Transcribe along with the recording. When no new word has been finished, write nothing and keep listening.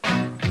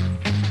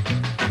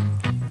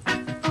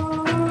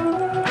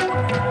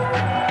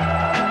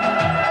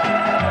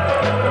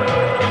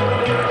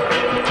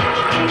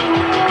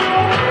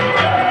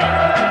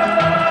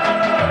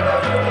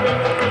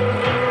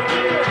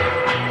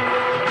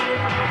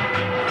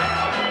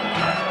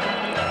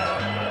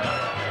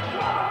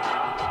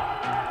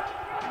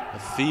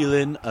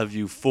feeling of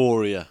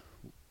euphoria.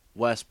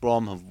 West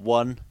Brom have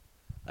won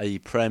a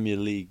Premier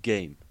League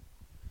game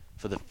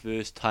for the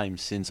first time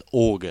since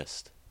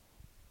August.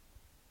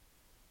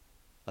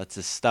 That's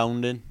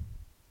astounding.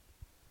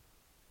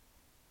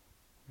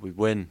 We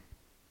win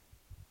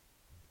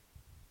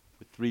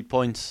with 3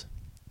 points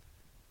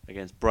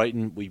against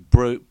Brighton. We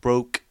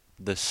broke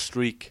the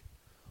streak.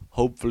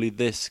 Hopefully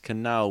this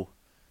can now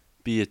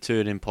be a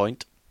turning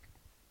point.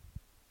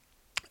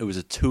 It was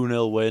a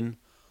 2-0 win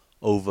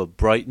over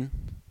Brighton.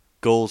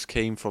 Goals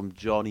came from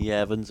Johnny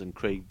Evans and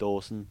Craig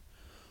Dawson.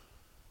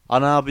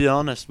 And I'll be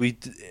honest, we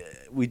did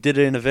it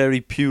in a very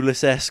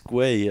Pulis-esque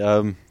way.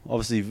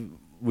 Obviously,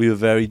 we were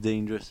very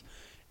dangerous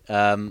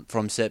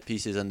from set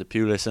pieces under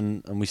Pulis,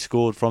 and we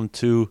scored from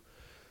two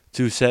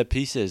set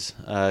pieces.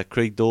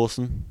 Craig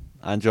Dawson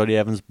and Johnny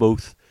Evans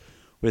both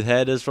with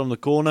headers from the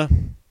corner.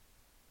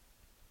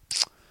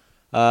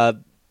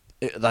 That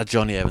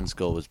Johnny Evans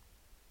goal was,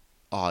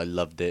 I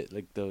loved it.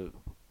 Like the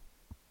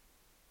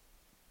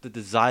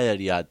desire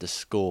he had to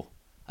score,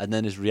 and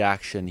then his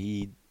reaction.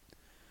 He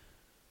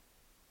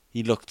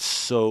looked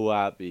so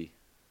happy.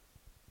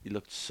 He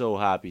looked so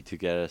happy to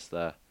get us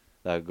that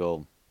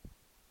goal.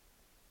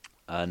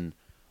 And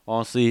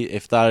honestly,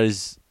 if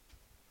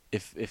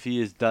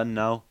he is done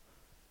now,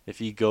 if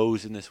he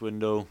goes in this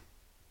window,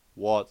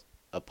 what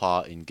a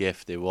parting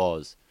gift it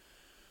was.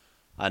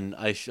 And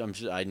I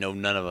know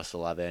none of us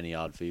will have any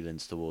hard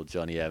feelings towards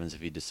Johnny Evans if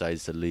he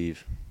decides to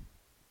leave.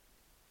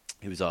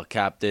 He was our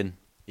captain.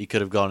 He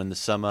could have gone in the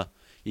summer.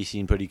 He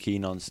seemed pretty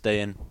keen on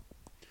staying.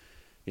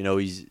 You know,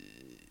 he's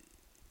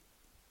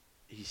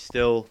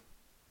not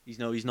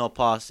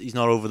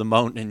over the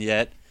mountain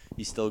yet.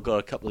 He's still got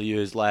a couple of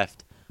years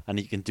left, and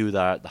he can do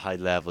that at the high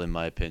level, in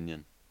my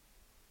opinion.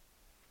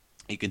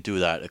 He can do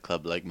that at a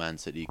club like Man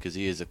City because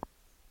he is a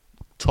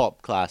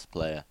top class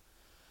player.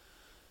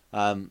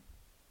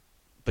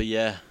 But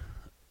yeah,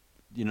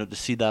 you know, to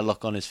see that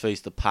look on his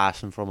face, the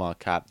passion from our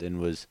captain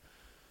was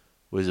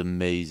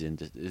amazing.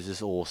 It was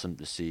just awesome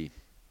to see.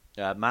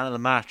 Man of the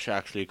match,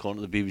 actually,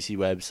 according to the BBC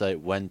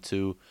website, went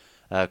to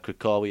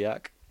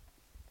Krychowiak.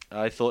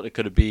 I thought it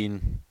could have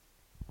been,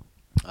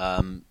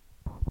 it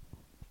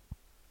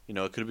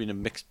could have been a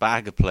mixed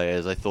bag of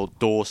players. I thought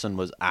Dawson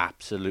was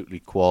absolutely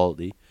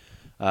quality.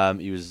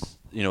 He was,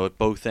 at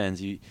both ends.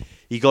 He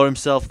got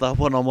himself that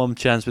one-on-one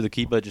chance with the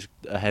keeper, just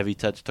a heavy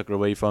touch took it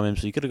away from him.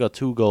 So he could have got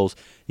 2 goals.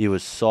 He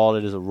was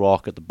solid as a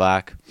rock at the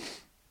back.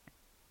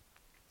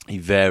 He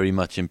very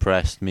much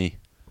impressed me.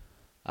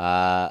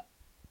 Gareth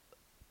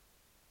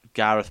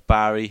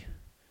Barry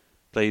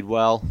played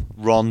well.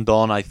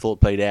 Rondon, I thought,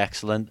 played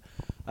excellent.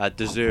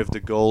 Deserved the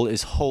goal.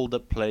 His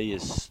hold-up play,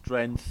 his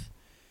strength.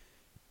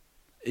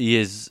 He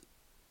is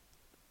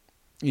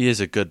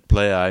a good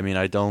player. I mean,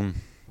 I don't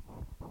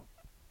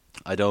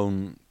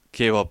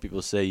care what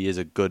people say. He is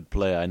a good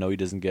player. I know he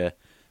doesn't get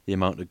the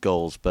amount of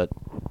goals, but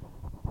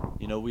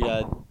we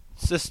had.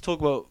 Let's talk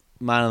about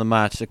man of the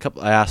match.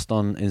 I asked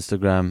on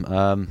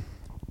Instagram.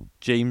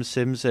 James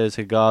Sims says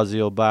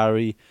Higazi or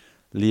Barry.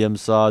 Liam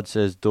Sard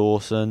says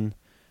Dawson.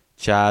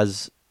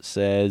 Chaz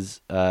says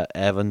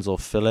Evans or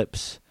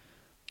Phillips.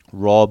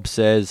 Rob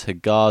says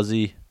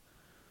Higazi.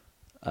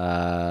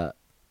 A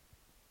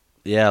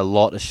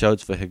lot of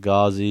shouts for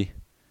Higazi.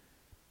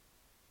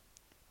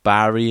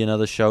 Barry,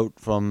 another shout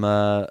from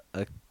a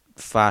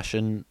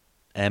fashion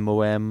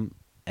MYM.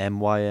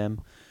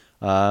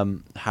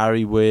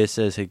 Harry Ware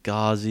says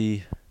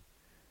Higazi.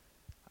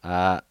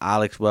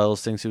 Alex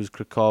Wells thinks it was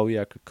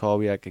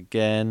Krychowiak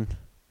again.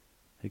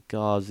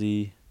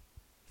 Higazi.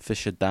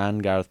 Fisher Dan,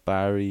 Gareth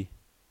Barry.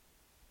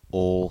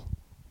 All.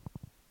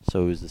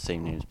 So it was the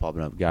same names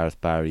popping up. Gareth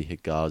Barry,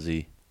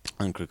 Higazi,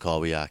 and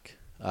Krychowiak.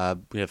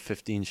 We have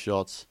 15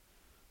 shots,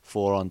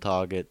 4 on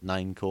target,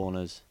 9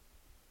 corners.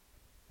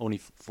 Only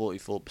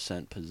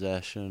 44%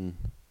 possession.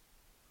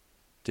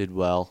 Did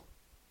well.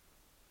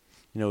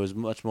 It was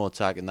much more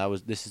attacking.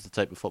 This is the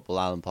type of football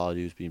Alan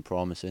Pardew's been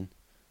promising,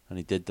 and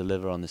he did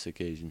deliver on this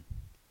occasion.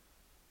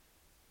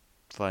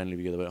 Finally,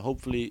 we get the win.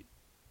 Hopefully,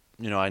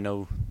 I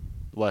know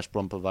West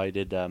Brom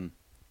provided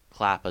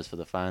clappers for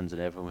the fans,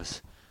 and everyone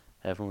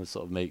was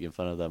sort of making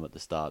fun of them at the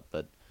start.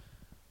 But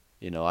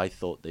I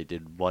thought they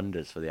did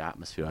wonders for the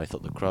atmosphere. I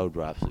thought the crowd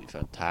were absolutely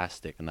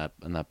fantastic, and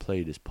that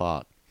played its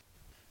part.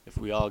 If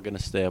we are going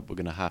to stay up, we're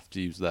going to have to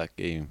use that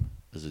game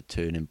as a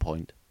turning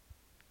point.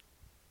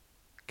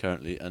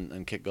 Currently,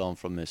 and kick on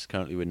from this.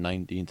 Currently, we're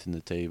 19th in the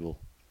table.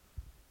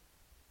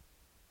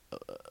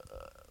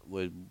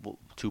 We're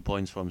 2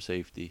 points from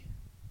safety.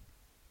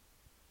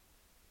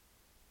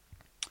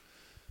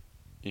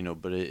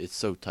 But it's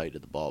so tight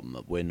at the bottom.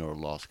 A win or a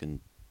loss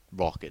can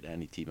rocket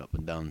any team up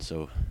and down.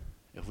 So,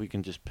 if we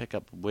can just pick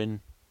up a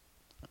win,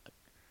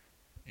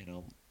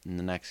 in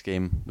the next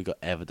game, we got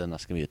Everton.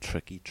 That's going to be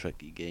a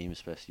tricky game,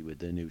 especially with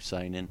the new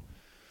signing.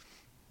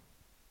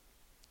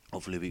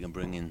 Hopefully we can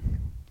bring in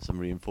some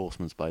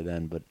reinforcements by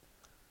then, but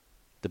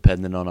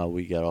depending on how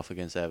we get off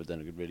against Everton,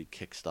 it could really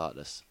kickstart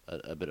us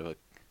a bit of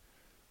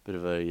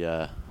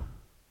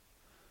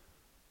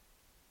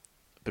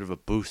a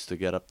boost to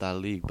get up that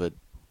league. But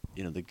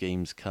the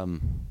games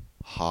come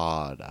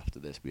hard after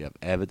this. We have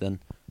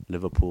Everton,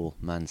 Liverpool,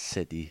 Man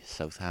City,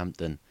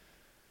 Southampton,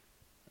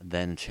 and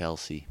then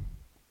Chelsea.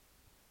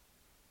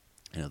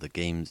 The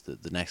games,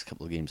 the next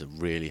couple of games are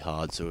really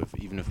hard. So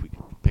even if we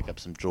could pick up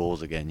some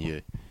draws again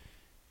here,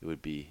 it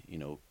would be,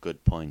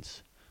 good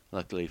points.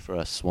 Luckily for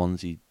us,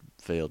 Swansea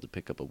failed to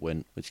pick up a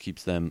win, which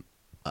keeps them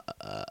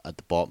at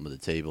the bottom of the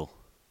table.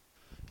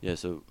 Yeah,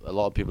 so a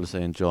lot of people are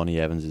saying Johnny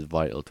Evans is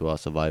vital to our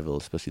survival,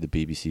 especially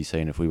the BBC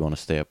saying if we want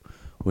to stay up,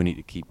 we need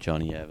to keep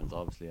Johnny Evans.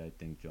 Obviously, I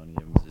think Johnny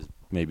Evans is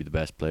maybe the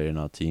best player in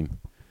our team.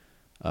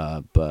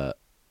 But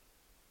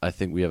I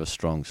think we have a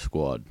strong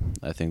squad.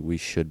 I think we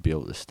should be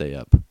able to stay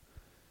up.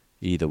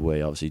 Either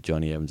way, obviously,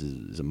 Johnny Evans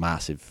is a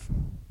massive,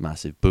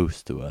 massive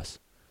boost to us.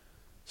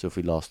 So if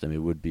we lost him, it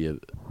would be it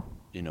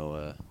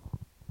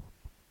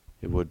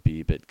would be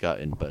a bit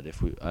gutting. But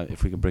if we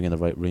can bring in the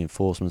right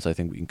reinforcements, I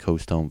think we can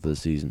coast home for the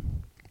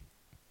season.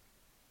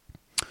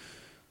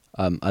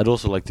 I'd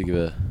also like to give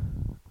a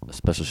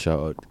special shout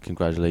out.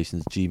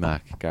 Congratulations,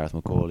 GMAC, Gareth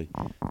McCauley,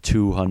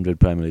 200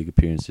 Premier League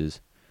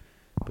appearances,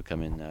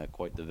 becoming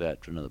quite the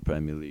veteran of the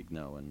Premier League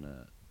now, and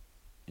a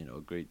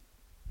great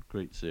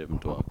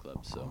servant to our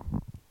club. So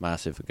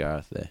massive for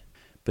Gareth there.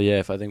 But yeah,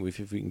 if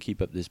we can keep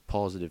up this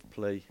positive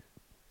play,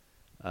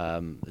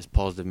 this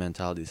positive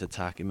mentality, this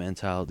attacking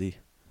mentality,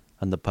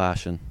 and the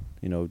passion,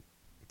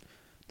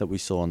 that we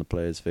saw on the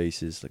players'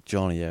 faces, like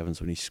Johnny Evans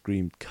when he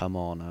screamed "Come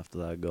on" after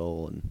that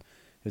goal, and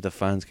if the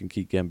fans can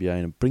keep getting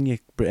behind him,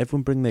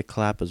 everyone bring their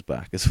clappers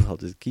back as well.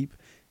 Just keep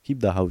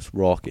the house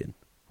rocking.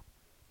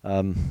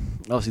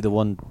 Obviously, the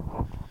one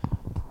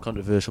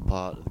controversial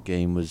part of the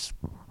game has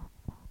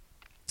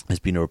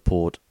been a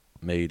report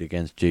made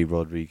against Jay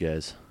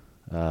Rodriguez.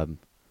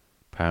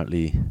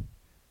 Apparently,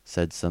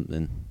 said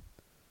something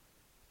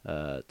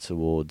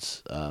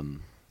towards a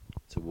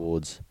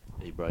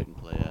Brighton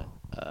player.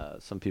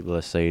 Some people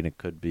are saying it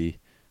could be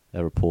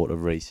a report of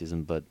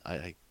racism, but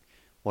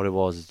what it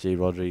was is Jay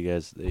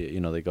Rodriguez.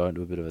 They got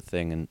into a bit of a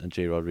thing, and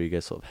Jay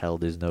Rodriguez sort of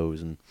held his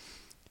nose and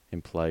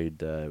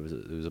implied it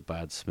was a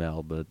bad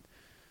smell. But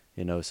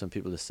some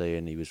people are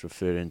saying he was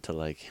referring to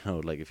like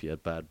if you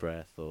had bad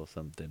breath or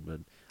something. But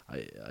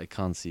I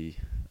can't see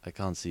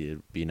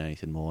it being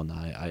anything more than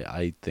that.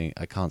 I think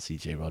I can't see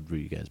Jay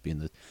Rodriguez being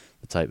the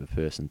type of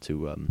person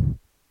to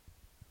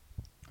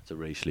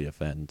racially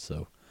offend.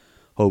 So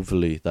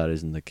hopefully that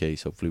isn't the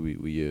case. Hopefully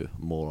we hear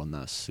more on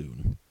that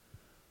soon.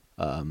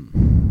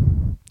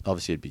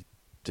 Obviously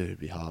it'd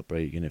be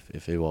heartbreaking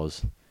if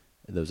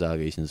those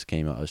allegations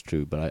came out as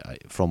true, but I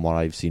from what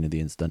I've seen of the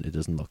incident, it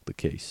doesn't look the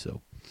case.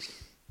 So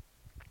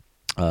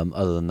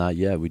other than that,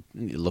 yeah, we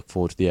look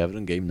forward to the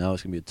Everton game now.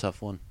 It's going to be a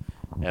tough one.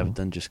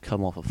 Everton just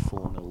come off a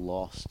 4-0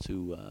 loss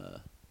to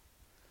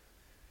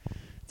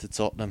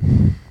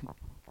Tottenham.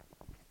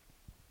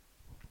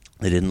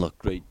 They didn't look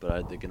great,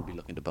 but they're going to be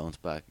looking to bounce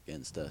back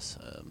against us.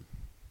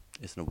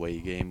 It's an away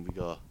game. We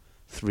got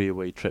 3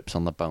 away trips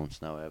on the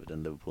bounce now: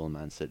 Everton, Liverpool, and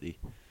Man City.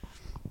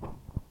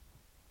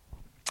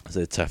 It's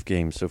a tough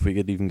game, so if we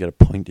could even get a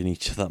point in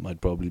each of that,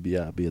 I'd probably be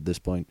happy at this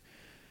point.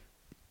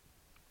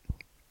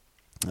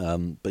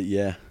 But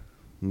yeah,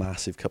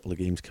 massive couple of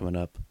games coming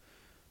up.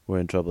 We're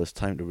in trouble. It's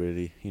time to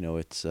really,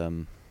 it's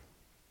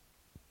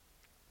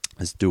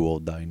do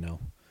or die now.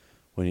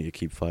 We need to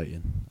keep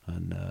fighting,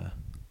 and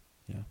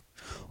yeah.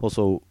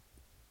 Also,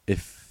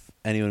 if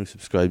anyone who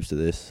subscribes to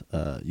this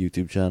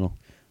YouTube channel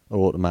are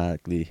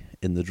automatically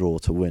in the draw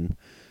to win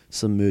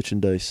some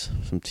merchandise,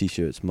 some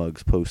t-shirts,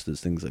 mugs,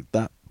 posters, things like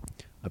that.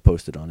 I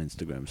posted on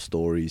Instagram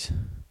stories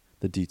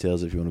the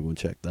details if you want to go and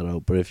check that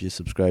out. But if you're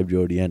subscribed, you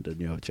already entered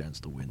and you have a chance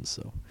to win.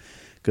 So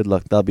good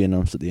luck. That'll be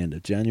announced at the end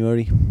of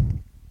January.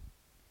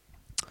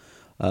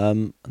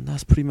 And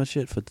that's pretty much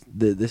it for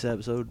this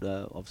episode.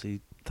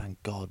 Obviously,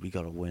 thank God we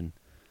got a win.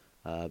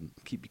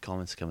 Keep your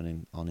comments coming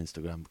in on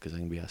Instagram, because I'm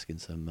going to be asking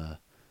some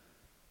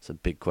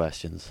big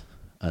questions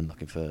and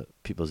looking for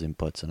people's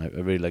inputs. And I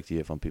really like to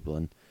hear from people.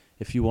 And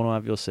if you want to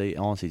have your say,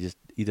 honestly, just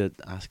either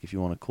ask if you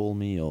want to call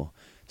me or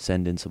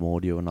send in some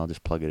audio and I'll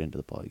just plug it into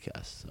the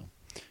podcast. So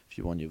if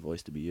you want your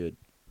voice to be heard.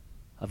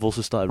 I've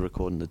also started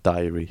recording the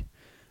diary.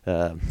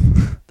 The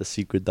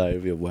secret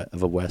diary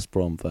of a West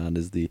Brom fan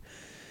is the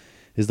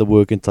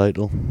working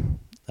title.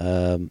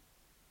 I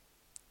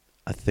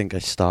think I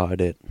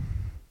started it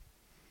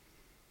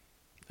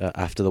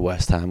after the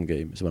West Ham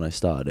game is when I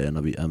started it, and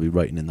I'll be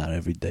writing in that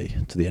every day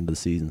to the end of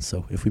the season.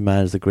 So if we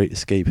manage the Great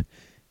Escape,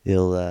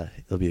 it'll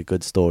be a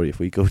good story. If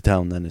we go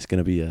down, then it's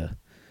gonna be a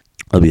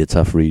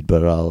tough read.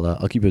 But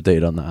I'll keep you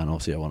updated on that, and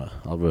obviously I'll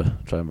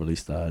try and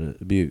release that.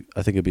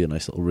 I think it'd be a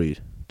nice little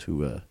read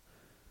to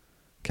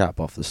cap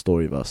off the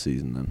story of our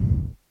season.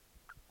 Then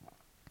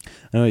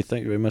anyway,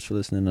 thank you very much for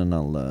listening, and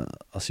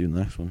I'll see you in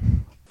the next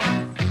one.